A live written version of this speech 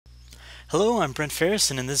Hello, I'm Brent Farris,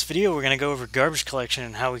 and in this video we're going to go over garbage collection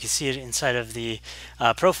and how we can see it inside of the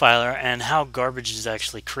profiler and how garbage is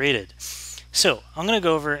actually created. So I'm going to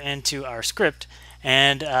go over into our script,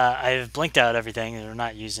 and I've blinked out everything. We're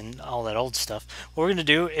not using all that old stuff. What we're going to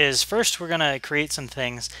do is first we're going to create some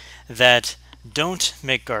things that don't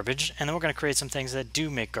make garbage, and then we're going to create some things that do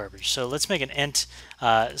make garbage. So let's make an int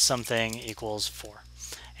something equals 4,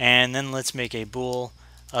 and then let's make a bool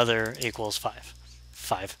other equals 5.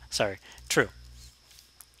 Sorry, true.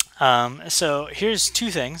 So here's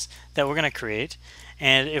two things that we're going to create,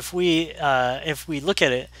 and if we look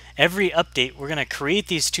at it, every update we're going to create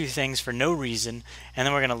these two things for no reason, and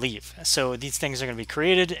then we're going to leave. So these things are going to be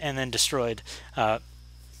created and then destroyed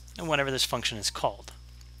whenever this function is called.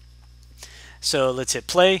 So let's hit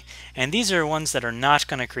play, and these are ones that are not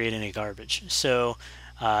going to create any garbage. So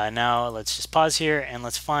now let's just pause here and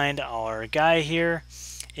let's find our guy here.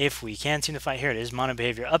 If we can seem to find, here it is, mono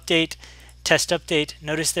behavior update, test update.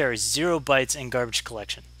 Notice there are 0 bytes in garbage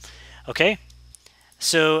collection. Okay,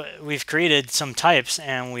 so we've created some types,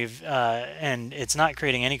 and and it's not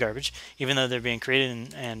creating any garbage, even though they're being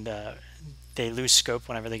created, and they lose scope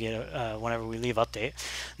whenever they get whenever we leave update.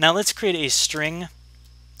 Now let's create a string,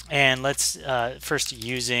 and let's first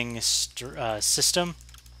using system,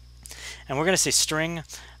 and we're going to say string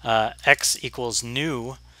x equals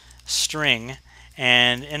new string.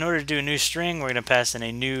 And in order to do a new string, we're going to pass in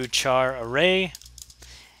a new char array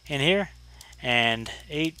in here, and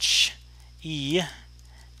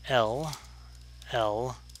HELLO.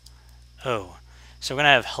 So we're going to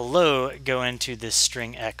have hello go into this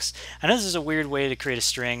string x. I know this is a weird way to create a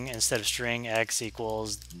string instead of string x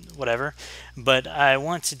equals whatever, but I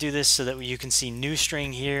want to do this so that you can see new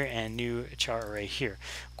string here and new char array here,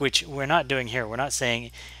 which we're not doing here. We're not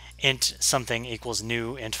saying int something equals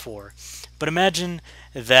new int 4. But imagine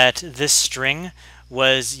that this string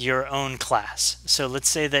was your own class. So let's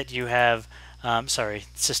say that you have, sorry,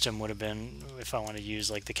 system would have been if I want to use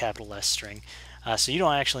like the capital S string. So you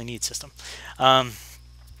don't actually need system.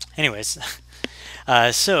 Anyways,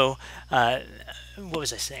 what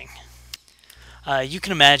was I saying? You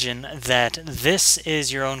can imagine that this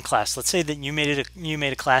is your own class. Let's say that you made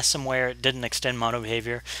a class somewhere, it didn't extend mono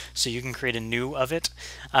behavior, so you can create a new of it.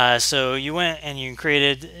 So you went and you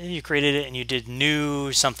created it and you did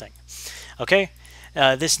new something. Okay,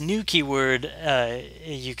 this new keyword,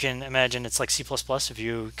 you can imagine it's like C++ if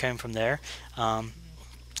you came from there.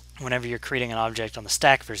 Whenever you're creating an object on the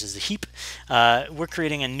stack versus the heap, we're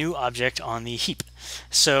creating a new object on the heap.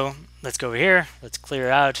 So let's go over here, let's clear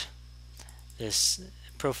out this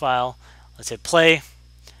profile, let's hit play,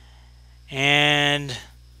 and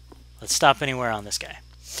let's stop anywhere on this guy.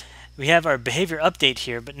 We have our behavior update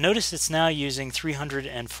here, but notice it's now using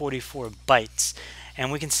 344 bytes,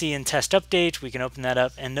 and we can see in test update, we can open that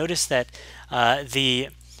up and notice that the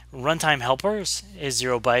runtime helpers is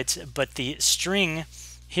 0 bytes, but the string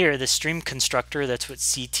here, the stream constructor, that's what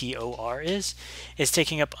CTOR is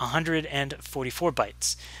taking up 144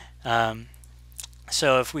 bytes.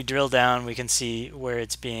 So if we drill down, we can see where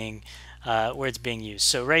it's being used.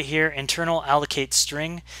 So right here, internal allocate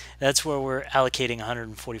string, that's where we're allocating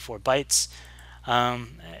 144 bytes.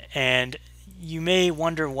 And you may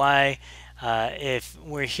wonder why, if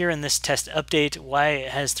we're here in this test update, why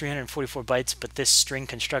it has 344 bytes, but this string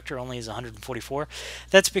constructor only is 144.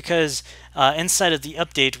 That's because inside of the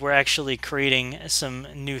update, we're actually creating some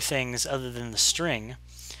new things other than the string.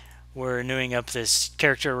 We're newing up this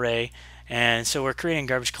character array, and so we're creating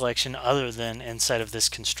garbage collection other than inside of this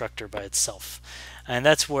constructor by itself, and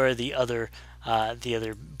that's where the other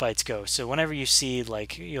bytes go. So whenever you see,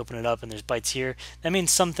 like, you open it up and there's bytes here, that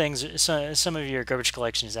means some of your garbage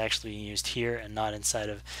collection is actually being used here and not inside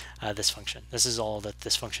of this function. This is all that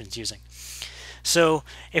this function is using. So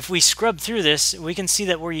if we scrub through this, we can see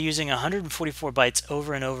that we're using 144 bytes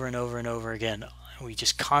over and over and over and over again. We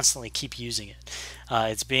just constantly keep using it.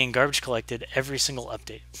 It's being garbage collected every single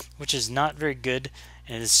update, which is not very good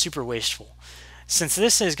and it is super wasteful. Since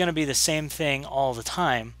this is going to be the same thing all the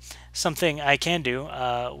time, something I can do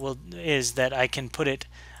is that I can put it,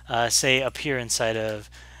 say, up here inside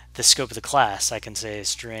of the scope of the class. I can say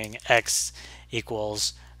string x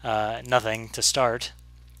equals nothing to start,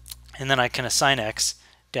 and then I can assign x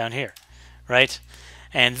down here, right?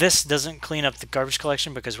 And this doesn't clean up the garbage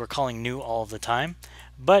collection because we're calling new all the time.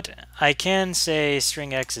 But I can say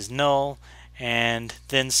string x is null, and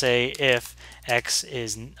then say if x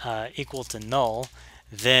is equal to null,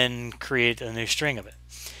 then create a new string of it.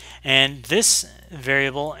 And this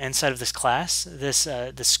variable inside of this class, this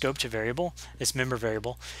scope to variable, this member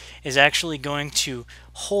variable, is actually going to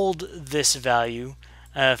hold this value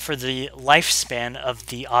for the lifespan of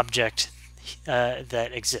the object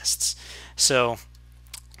that exists. So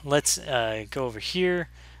let's go over here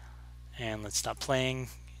and let's stop playing.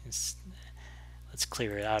 Let's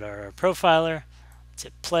clear it out our profiler. Let's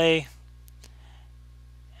hit play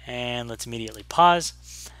and let's immediately pause.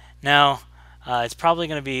 Now it's probably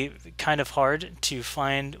going to be kind of hard to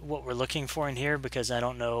find what we're looking for in here because I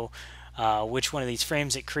don't know which one of these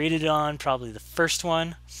frames it created on. Probably the first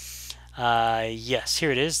one. Yes,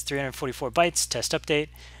 here it is, 344 bytes, test update.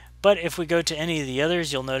 But if we go to any of the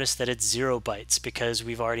others, you'll notice that it's 0 bytes because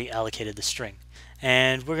we've already allocated the string.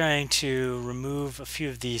 And we're going to remove a few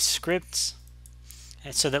of these scripts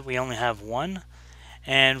so that we only have one.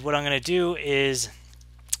 And what I'm going to do is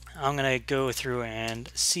I'm going to go through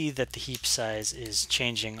and see that the heap size is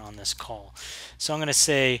changing on this call. So I'm going to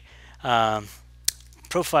say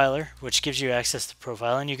profiler, which gives you access to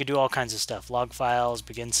profile, and you can do all kinds of stuff: log files,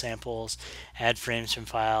 begin samples, add frames from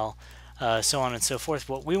file, so on and so forth.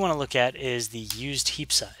 What we want to look at is the used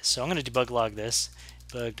heap size. So I'm going to debug log this,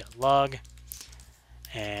 debug.log,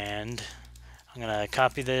 and I'm going to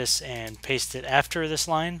copy this and paste it after this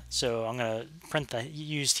line. So I'm going to print the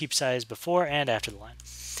used heap size before and after the line.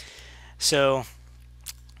 So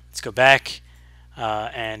let's go back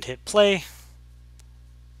and hit play.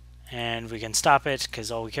 And we can stop it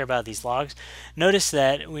because all we care about are these logs. Notice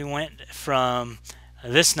that we went from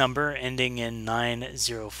this number ending in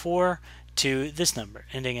 904 to this number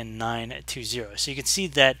ending in 920. So you can see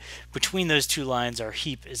that between those two lines our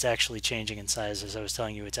heap is actually changing in size. As I was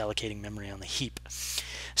telling you, it's allocating memory on the heap.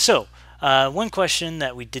 So one question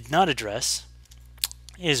that we did not address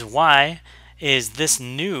is why is this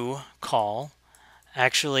new call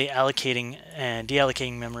actually allocating and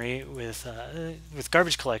deallocating memory with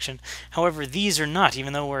garbage collection. However, these are not,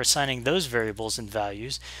 even though we're assigning those variables and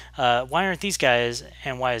values. Why aren't these guys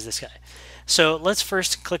and why is this guy? So let's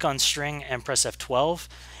first click on string and press F12,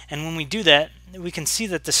 and when we do that we can see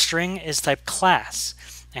that the string is type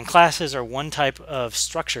class, and classes are one type of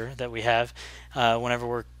structure that we have whenever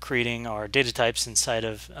we're creating our data types inside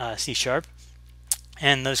of C#.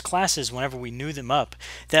 And those classes, whenever we new them up,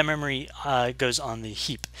 that memory goes on the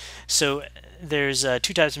heap. So there's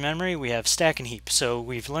two types of memory. We have stack and heap. So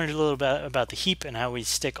we've learned a little bit about the heap and how we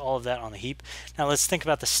stick all of that on the heap. Now let's think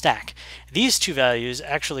about the stack. These two values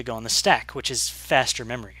actually go on the stack, which is faster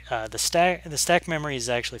memory. The stack memory is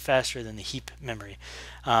actually faster than the heap memory.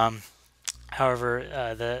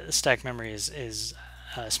 However, the stack memory is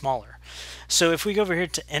smaller. So if we go over here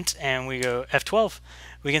to int and we go F12,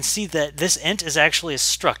 we can see that this int is actually a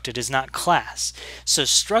struct. It is not class. So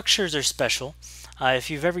structures are special.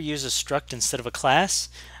 If you've ever used a struct instead of a class,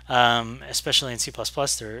 especially in C++,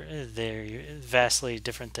 they're vastly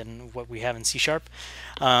different than what we have in C#.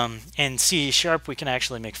 In C# we can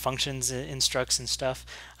actually make functions in structs and stuff.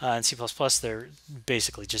 In C++ they're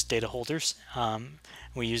basically just data holders.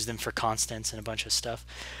 We use them for constants and a bunch of stuff.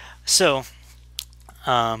 So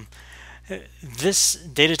this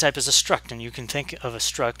data type is a struct, and you can think of a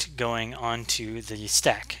struct going onto the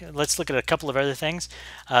stack. Let's look at a couple of other things.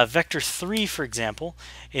 Vector3, for example,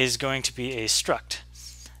 is going to be a struct.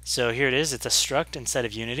 So here it is, it's a struct instead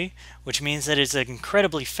of unity, which means that it's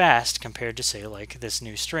incredibly fast compared to, say, like this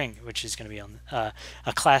new string, which is going to be on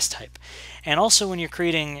a class type. And also when you're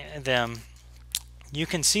creating them, you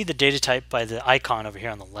can see the data type by the icon over here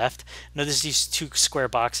on the left. Notice these two square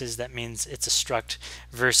boxes. That means it's a struct,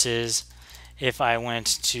 versus if I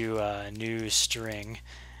went to new string,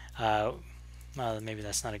 well, maybe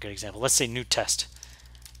that's not a good example. Let's say new test,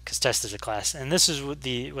 because test is a class. And this is what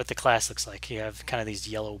the class looks like. You have kind of these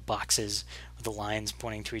yellow boxes with the lines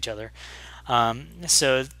pointing to each other.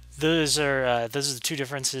 So those are the two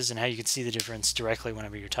differences, and how you can see the difference directly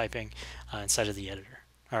whenever you're typing inside of the editor,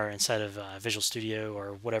 or inside of Visual Studio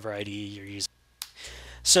or whatever IDE you're using.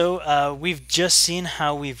 So we've just seen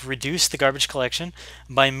how we've reduced the garbage collection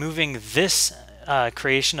by moving this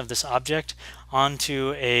creation of this object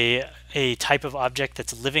onto a type of object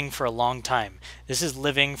that's living for a long time. This is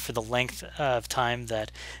living for the length of time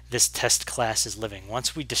that this test class is living.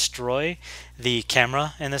 Once we destroy the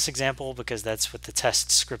camera in this example, because that's what the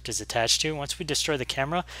test script is attached to, once we destroy the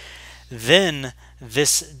camera, then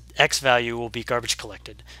this X value will be garbage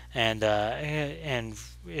collected, and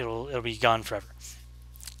it'll be gone forever.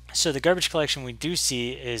 So the garbage collection we do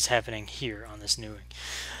see is happening here on this newing.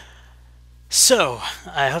 So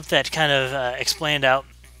I hope that kind of explained out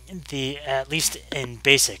at least in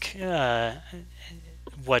basic,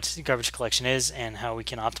 what garbage collection is and how we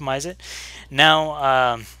can optimize it.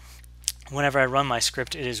 Now, whenever I run my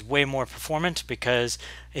script, it is way more performant because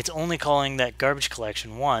it's only calling that garbage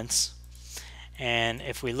collection once. And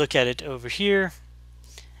if we look at it over here,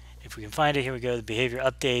 if we can find it, here we go, the behavior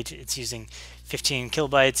update. It's using 15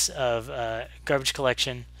 kilobytes of garbage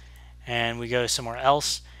collection, and we go somewhere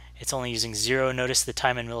else. It's only using 0. Notice the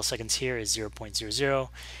time in milliseconds here is 0.00,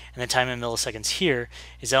 and the time in milliseconds here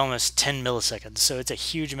is almost 10 milliseconds. So it's a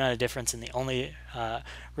huge amount of difference, and the only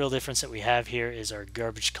real difference that we have here is our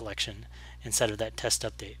garbage collection instead of that test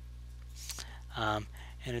update. And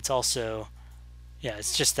it's also, yeah,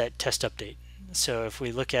 it's just that test update. So if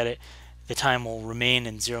we look at it, the time will remain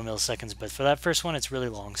in 0 milliseconds, but for that first one, it's really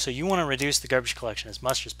long. So you want to reduce the garbage collection as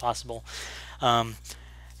much as possible.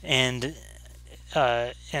 And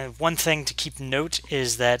one thing to keep note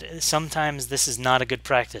is that sometimes this is not a good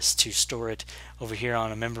practice to store it over here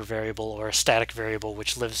on a member variable or a static variable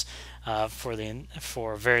which lives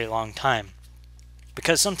for a very long time,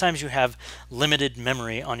 because sometimes you have limited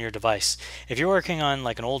memory on your device. If you're working on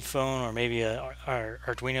like an old phone or maybe a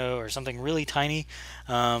Arduino or something really tiny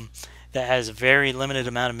that has a very limited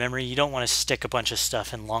amount of memory, you don't want to stick a bunch of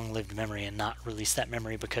stuff in long-lived memory and not release that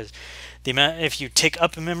memory, because if you take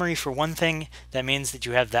up a memory for one thing, that means that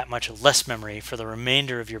you have that much less memory for the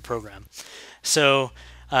remainder of your program. So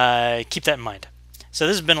keep that in mind. So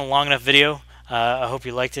this has been a long enough video. I hope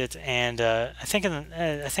you liked it, and I think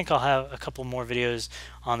I'll have a couple more videos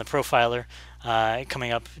on the profiler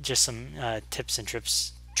coming up, just some tips and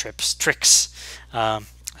tricks.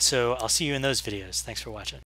 So I'll see you in those videos. Thanks for watching.